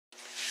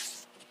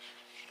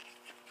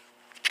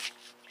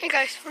Hey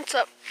guys, what's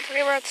up?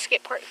 Today we're at the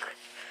skate park.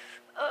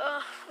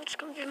 I'm just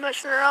gonna be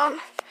messing around. I'm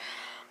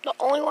the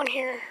only one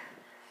here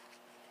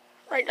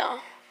right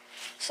now.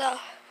 So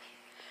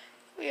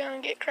we're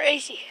gonna get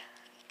crazy.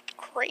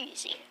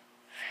 Crazy.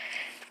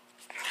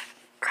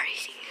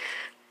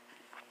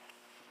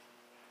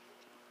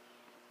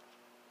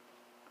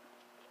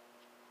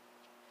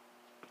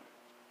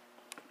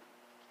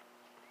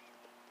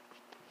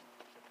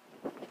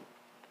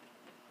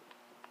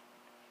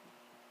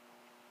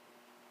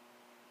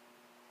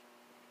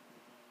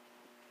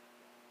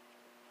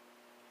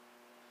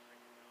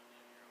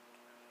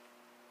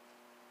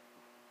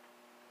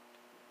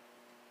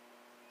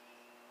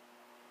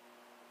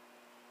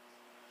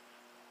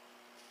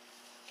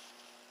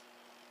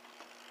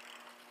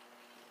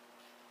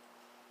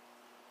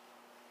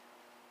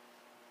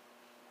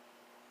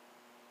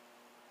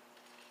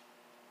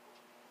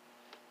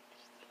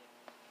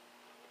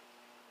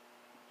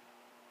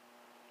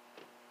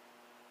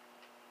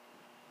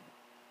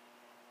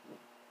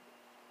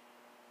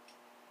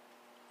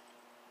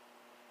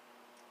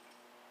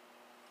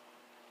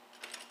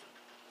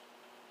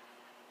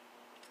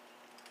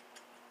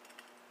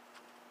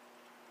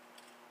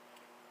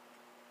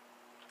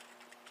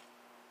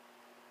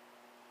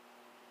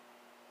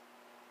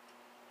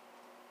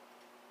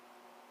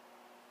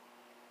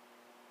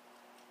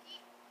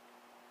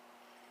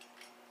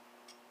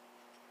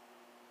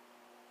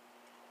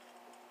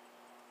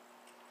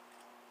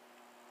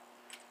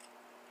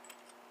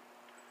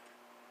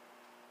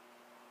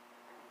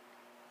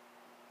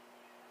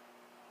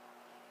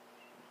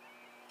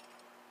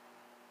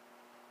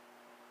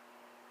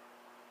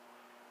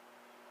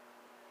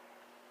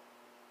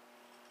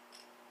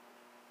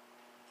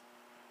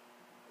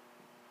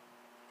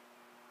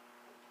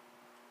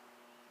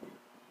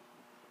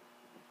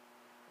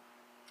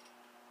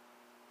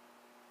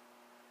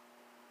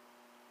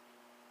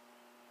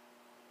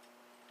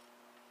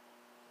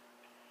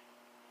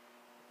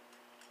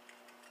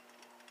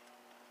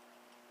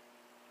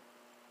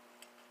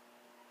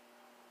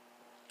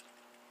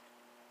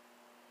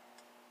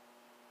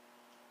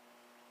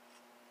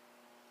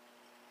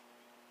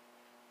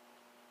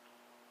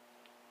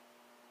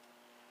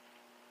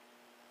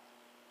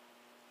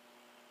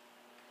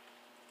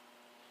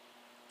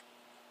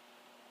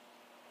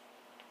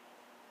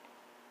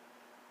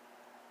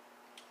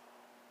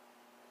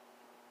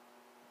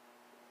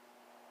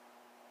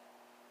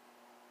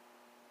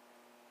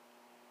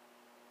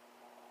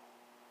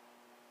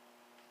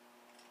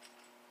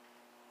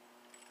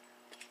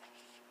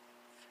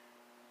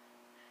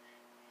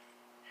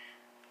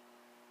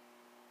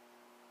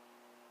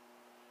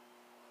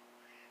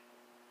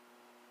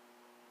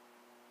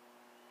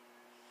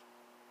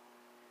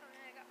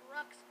 I got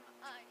rocks in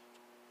my eye.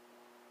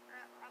 Or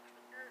not rocks,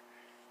 but dirt.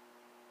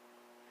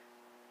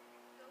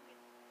 Go get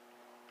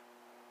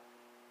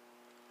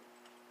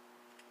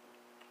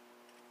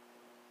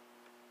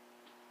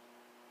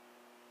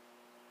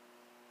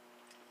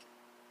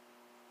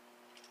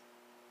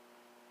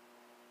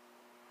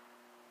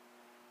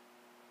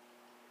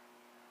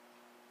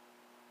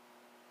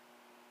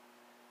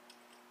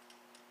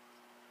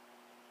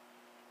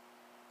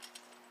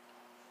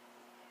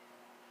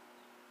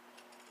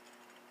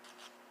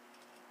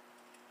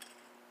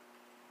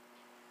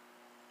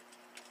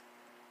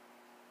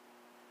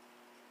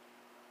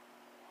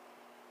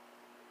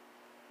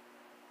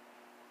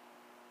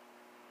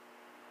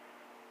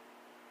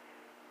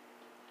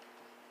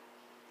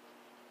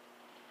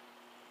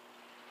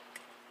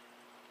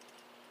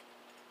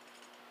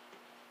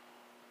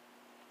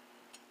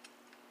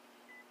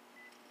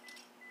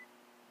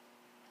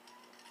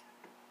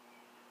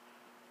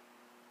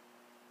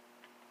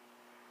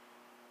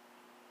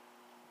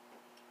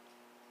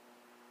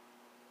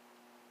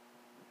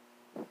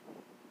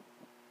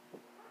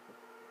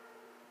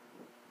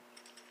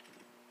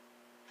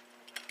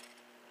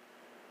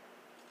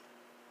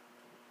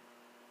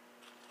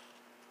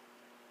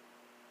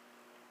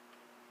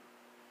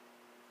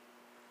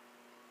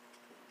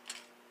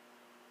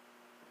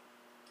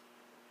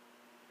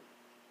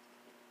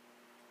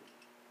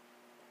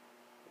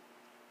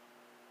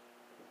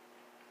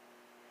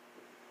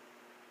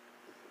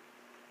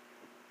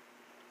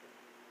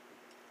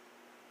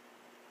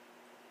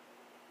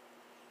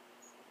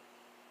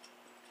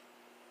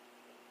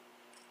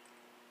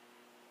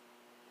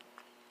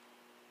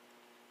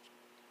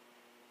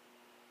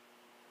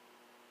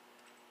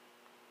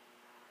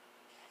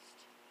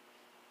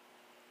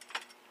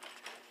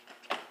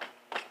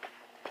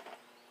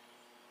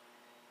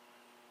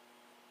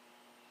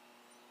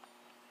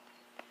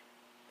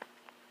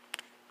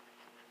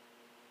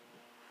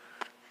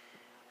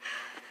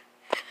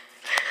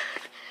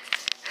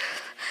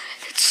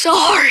so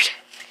hard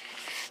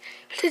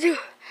to do.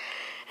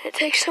 It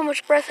takes so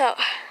much breath out.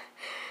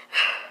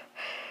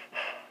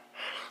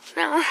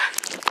 Now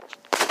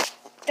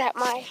that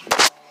my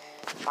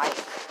bike,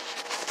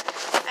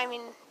 I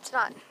mean, it's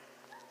not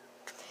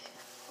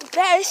the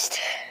best.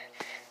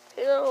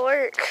 It'll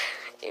work.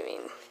 I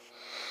mean,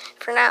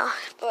 for now,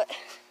 but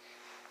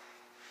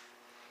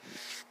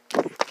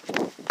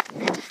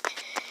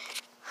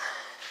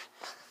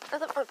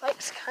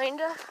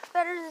kinda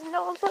better than the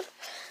old one.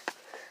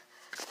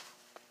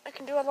 I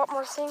can do a lot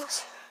more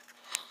things.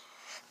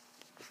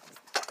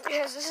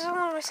 Because this is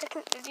only my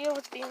second video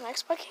with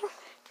BMX biking.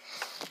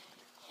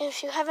 And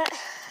if you haven't,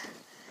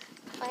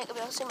 I ain't gonna be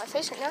able to see my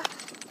face right now.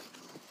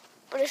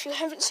 But if you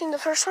haven't seen the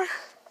first one, you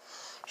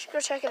should go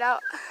check it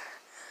out.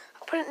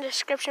 I'll put it in the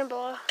description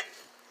below.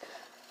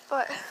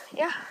 But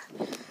yeah.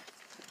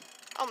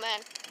 Oh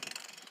man.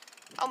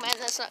 Oh man,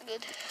 that's not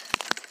good.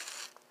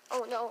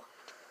 Oh no.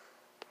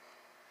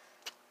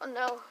 Oh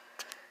no.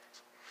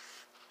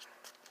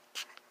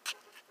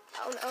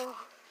 Oh no.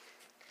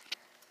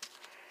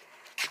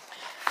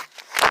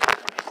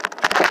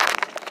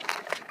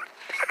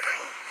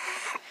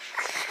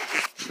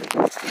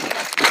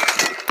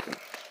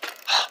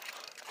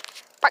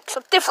 Bike's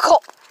so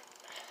difficult.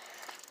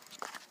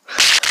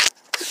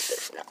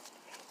 No.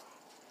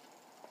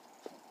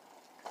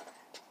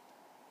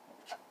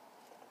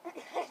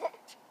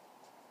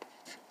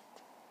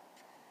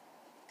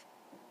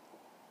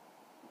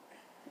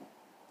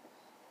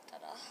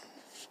 Ta-da.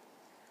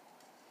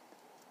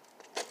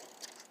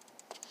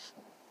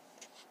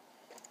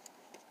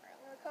 Alright, I'm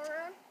gonna come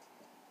around.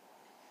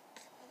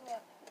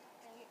 Look.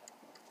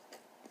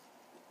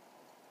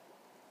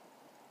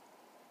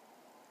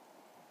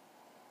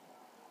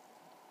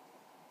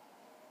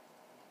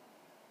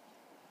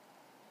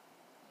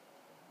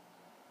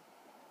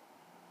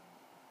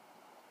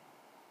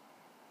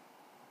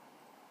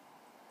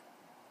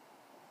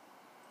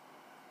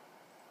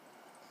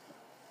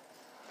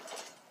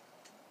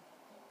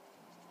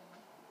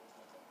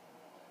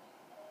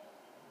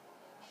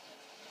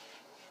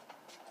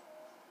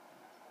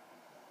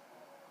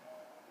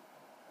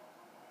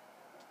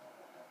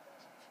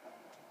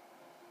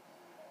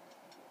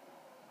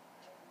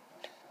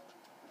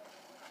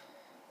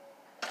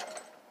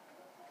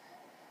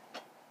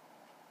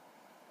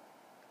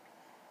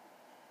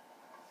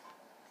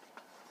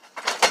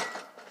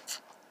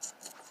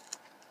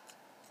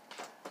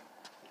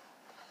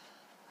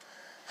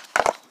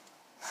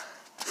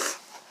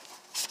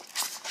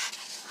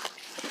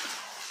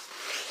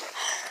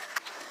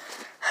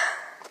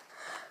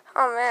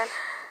 Oh man.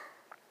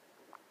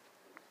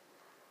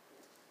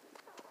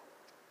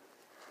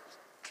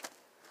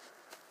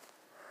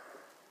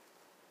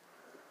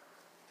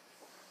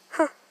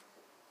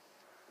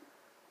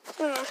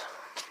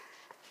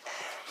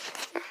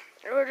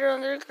 I rode it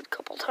on there a good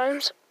couple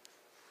times.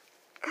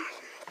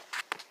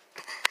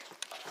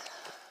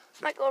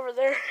 Might go over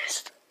there.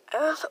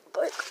 But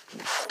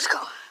let's go.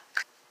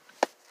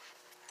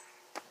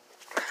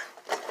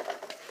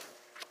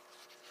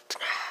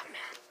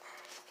 Man,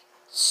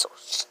 so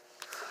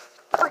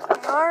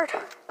freaking hard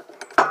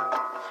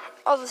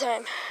all the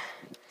time.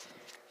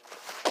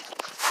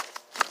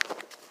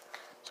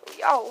 So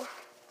yo,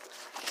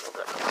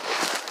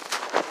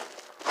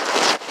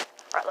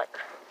 right leg.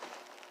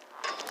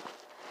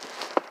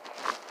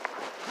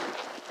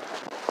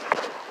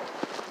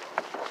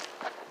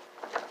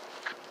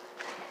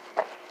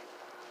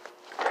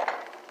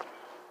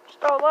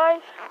 Still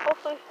alive,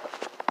 hopefully.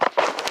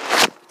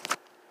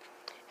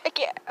 Heck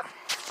yeah.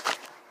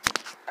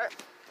 Alright,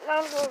 now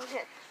I'm going over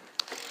here.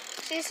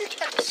 See, this is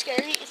kind of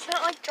scary. It's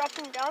not like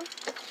dropping down.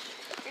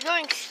 You're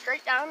going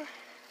straight down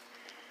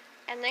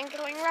and then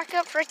going back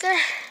up right there.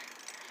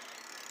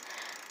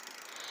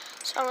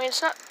 So, I mean,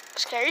 it's not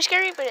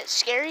scary, but it's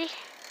scary.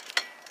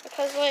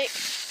 Because, like,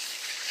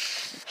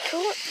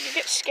 you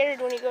get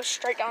scared when you go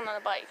straight down on a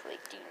bike.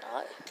 Like, do you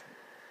not?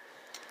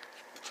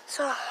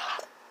 So,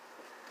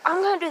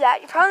 I'm going to do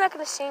that. You're probably not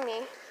going to see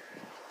me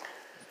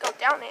go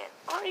down it.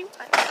 Or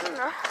I don't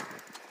know.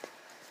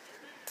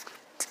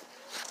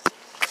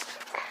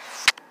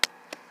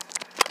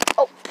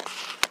 Oh.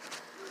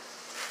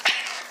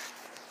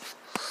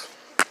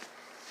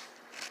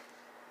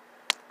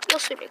 You'll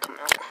see me come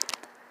out.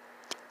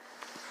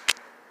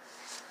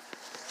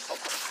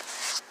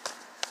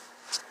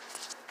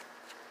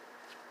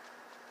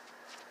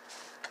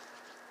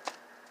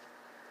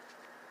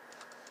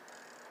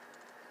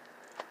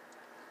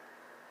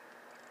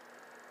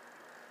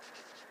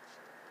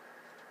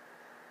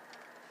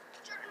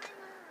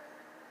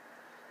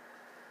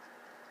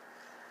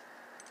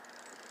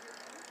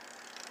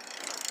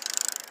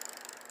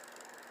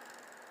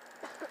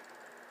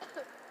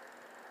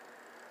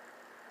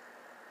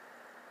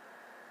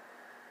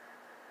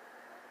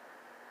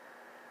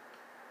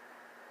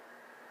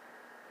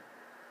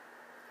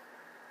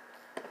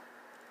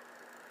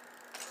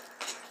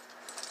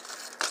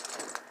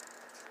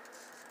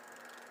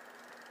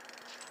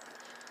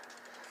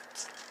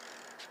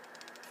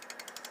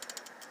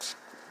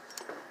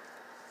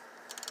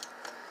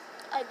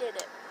 I did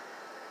it.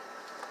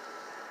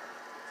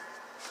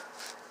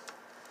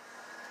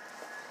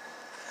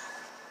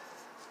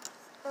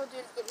 Oh,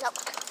 dude, it's not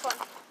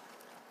fun.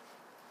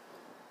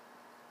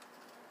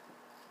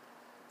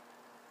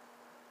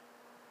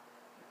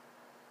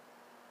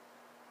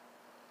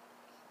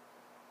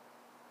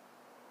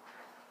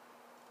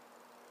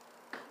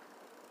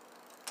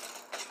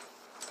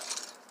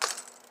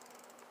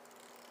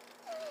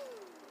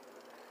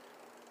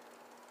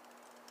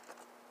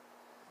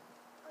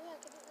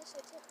 this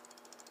way too.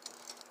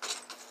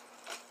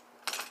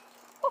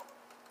 Oh.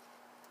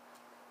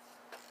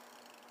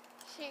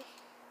 See.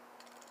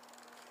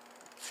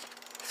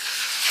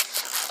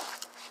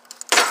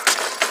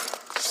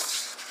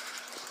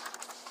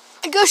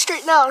 I go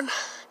straight down,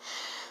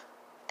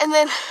 and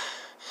then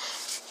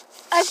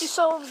as you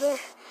saw over there,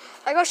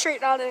 I go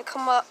straight down and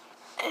come up,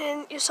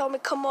 and you saw me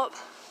come up,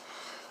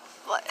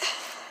 but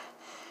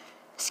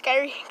it's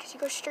scary because you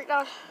go straight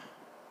down.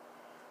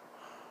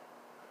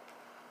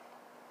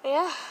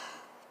 Yeah.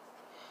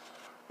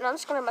 And I'm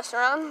just gonna mess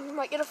around.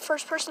 Might get a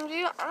first-person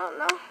view. I don't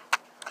know.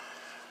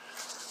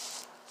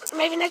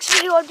 Maybe next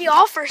video will be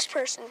all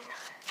first-person,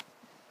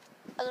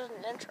 other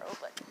than the intro.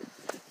 But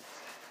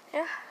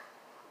yeah,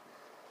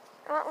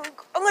 I'm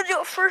gonna do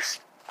a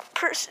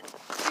first-person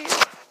view.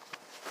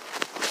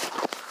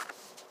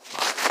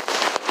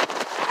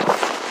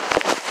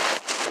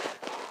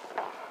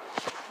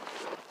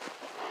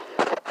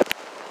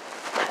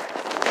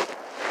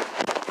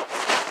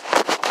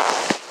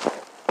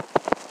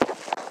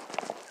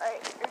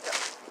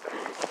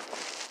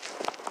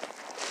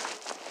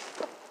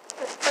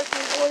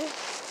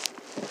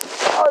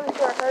 Oh, this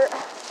is gonna hurt.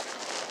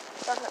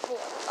 Definitely a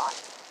lot.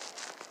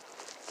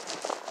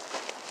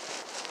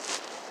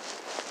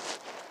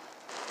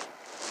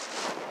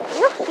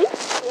 Yeah, see?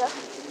 Yeah.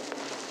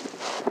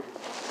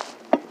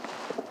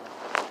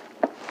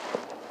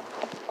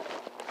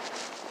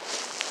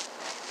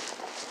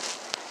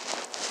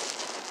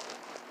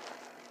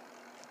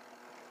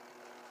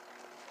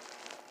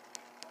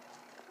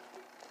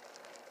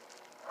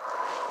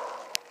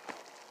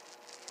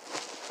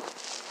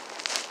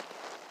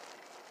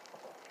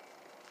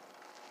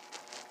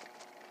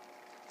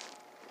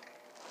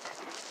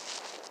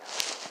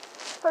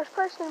 First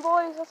person,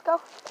 boys, let's go.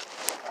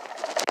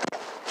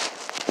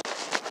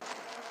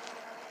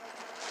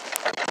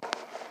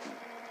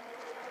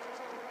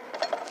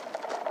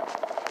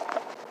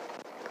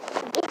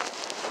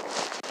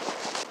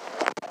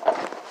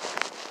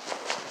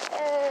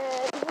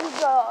 And we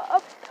go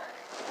up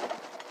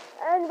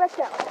and back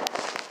down.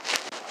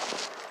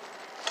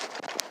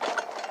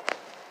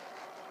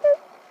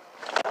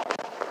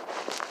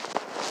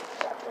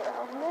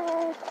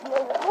 A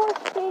little bit more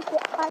speed,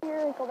 get higher,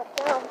 and go back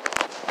down.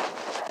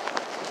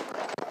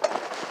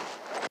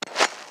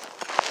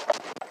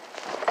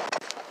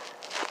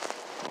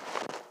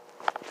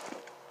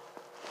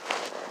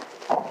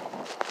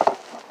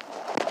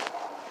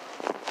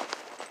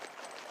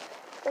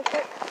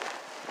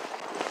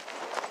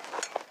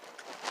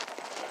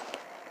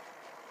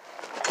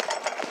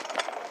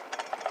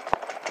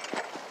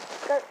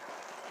 Good.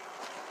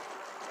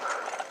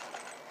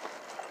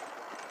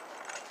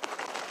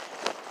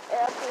 Yeah,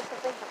 that's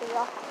something to do.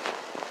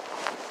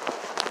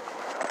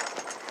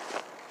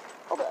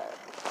 Hold up.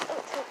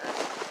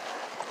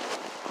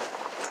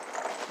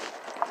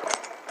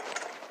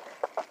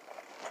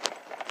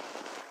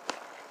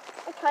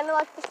 I kind of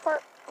like this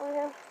part over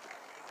here.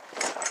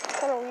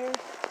 Kind of weird.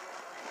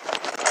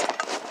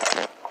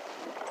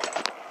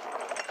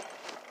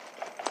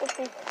 If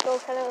we go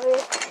kind of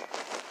weird.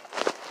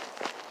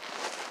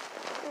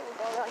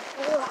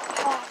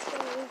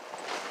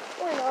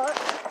 Or not.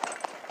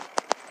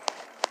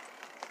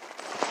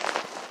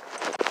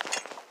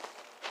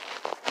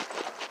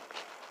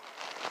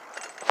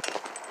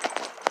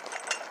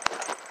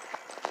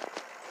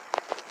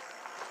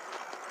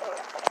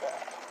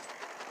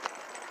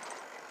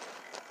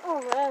 Oh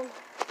man,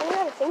 I ran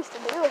out of things to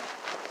do.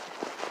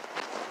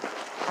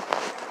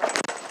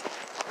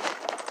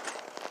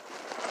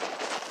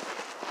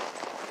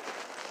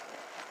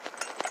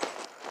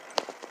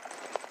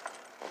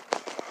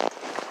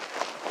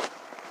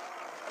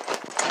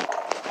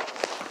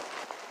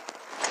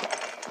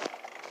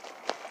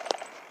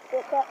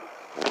 Get that.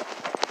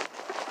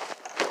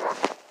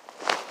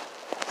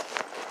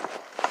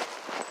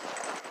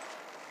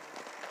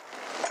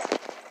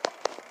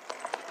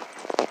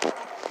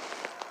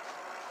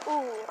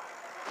 Ooh.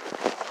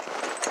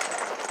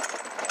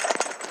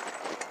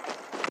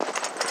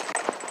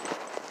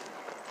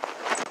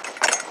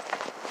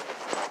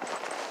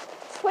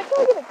 Wait till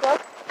I get a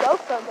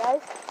GoPro,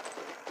 guys.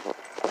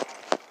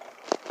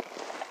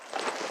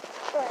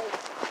 Right.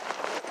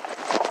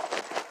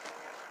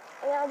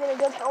 And I'll get a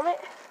good helmet.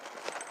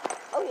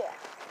 Oh yeah.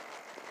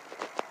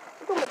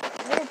 I'm going with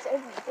vids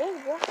every day,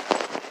 bro.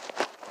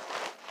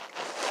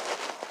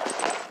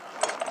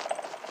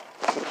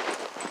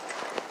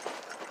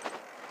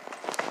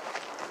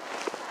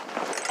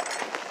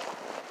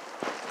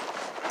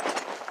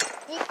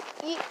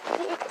 Eat.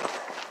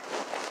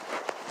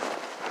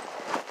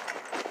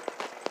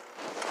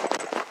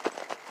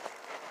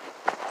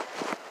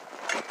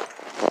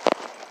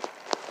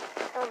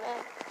 Oh man.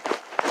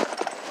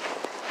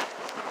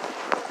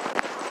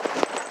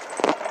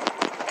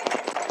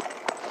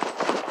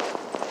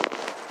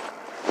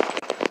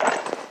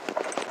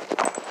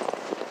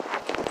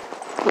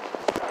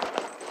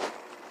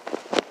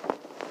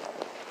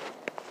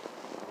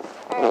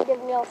 Alright,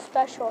 getting me all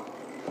special.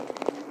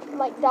 I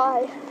might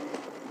die.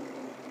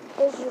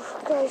 As you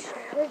guys are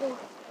hurting.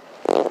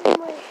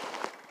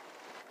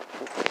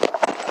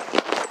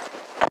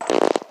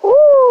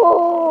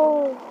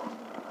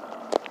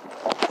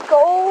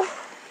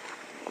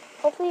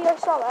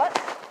 saw that.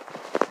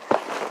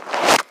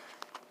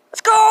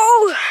 Let's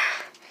go!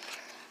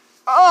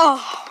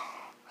 Oh.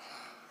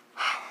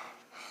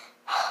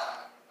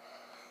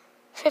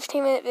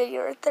 15-minute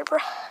video right there, bro.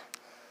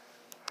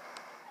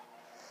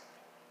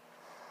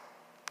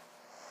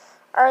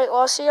 Alright, well,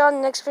 I'll see you on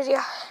the next video.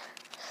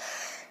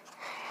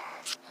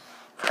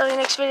 Probably the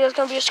next video is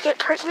going to be a skate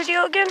park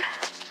video again.